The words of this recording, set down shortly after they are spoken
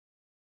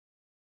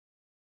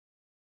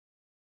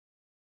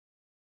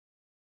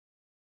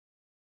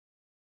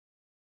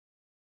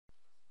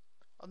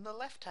On the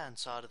left-hand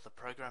side of the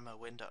Programmer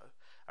window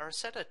are a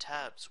set of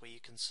tabs where you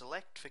can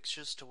select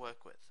fixtures to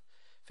work with.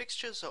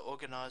 Fixtures are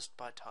organized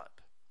by type.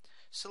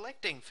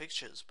 Selecting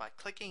fixtures by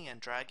clicking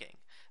and dragging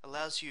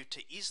allows you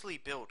to easily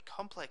build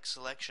complex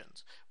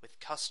selections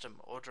with custom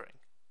ordering.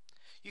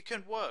 You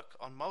can work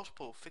on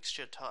multiple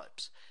fixture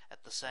types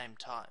at the same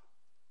time,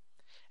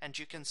 and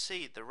you can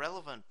see the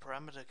relevant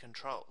parameter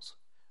controls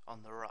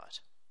on the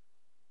right.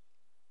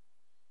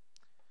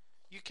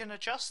 You can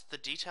adjust the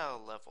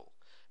detail level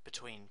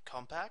between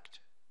compact,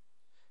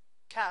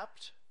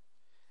 capped,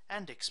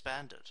 and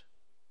expanded.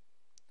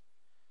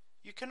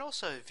 You can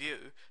also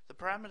view the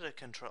parameter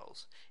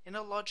controls in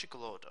a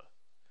logical order,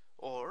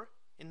 or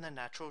in the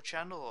natural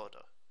channel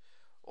order,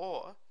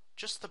 or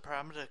just the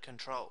parameter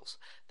controls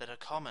that are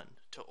common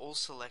to all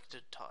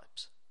selected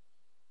types.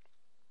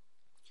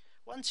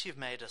 Once you've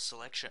made a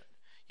selection,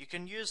 you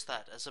can use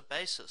that as a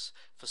basis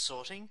for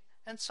sorting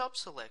and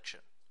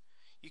subselection.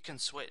 You can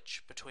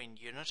switch between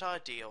unit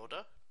ID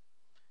order,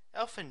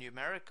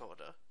 alphanumeric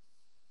order,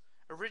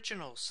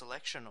 original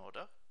selection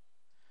order,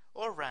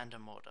 or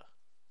random order.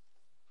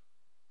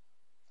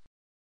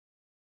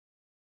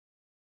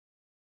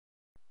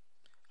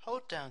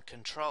 Hold down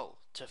Control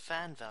to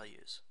fan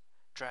values,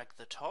 drag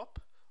the top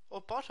or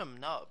bottom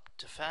knob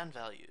to fan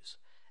values,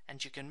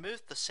 and you can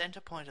move the center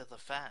point of the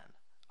fan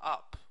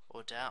up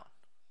or down.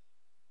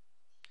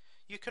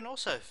 You can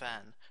also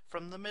fan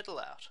from the middle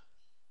out.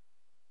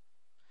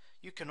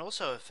 You can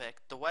also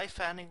affect the way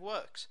fanning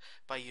works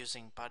by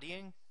using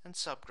buddying and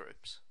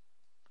subgroups.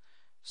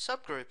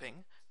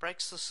 Subgrouping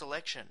breaks the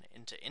selection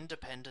into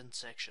independent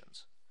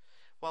sections,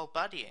 while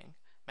buddying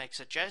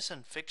makes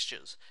adjacent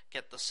fixtures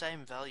get the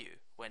same value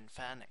when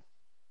fanning.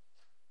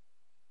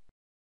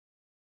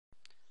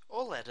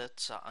 All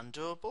edits are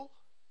undoable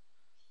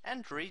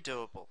and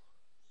redoable.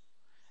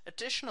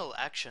 Additional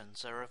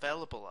actions are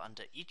available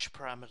under each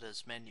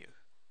parameter's menu,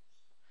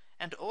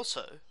 and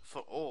also for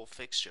all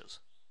fixtures.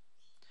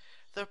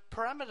 The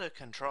parameter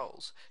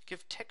controls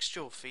give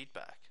textual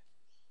feedback,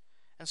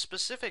 and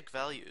specific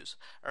values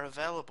are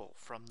available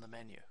from the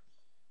menu.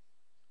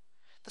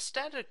 The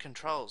standard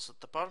controls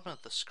at the bottom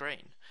of the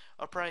screen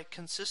operate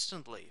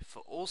consistently for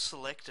all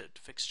selected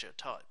fixture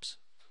types.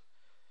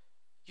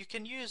 You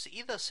can use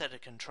either set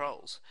of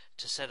controls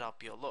to set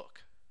up your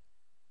look.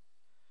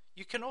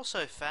 You can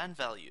also fan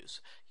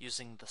values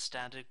using the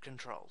standard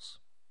controls.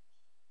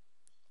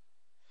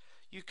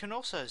 You can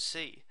also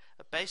see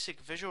a basic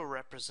visual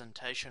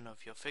representation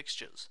of your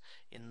fixtures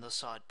in the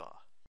sidebar.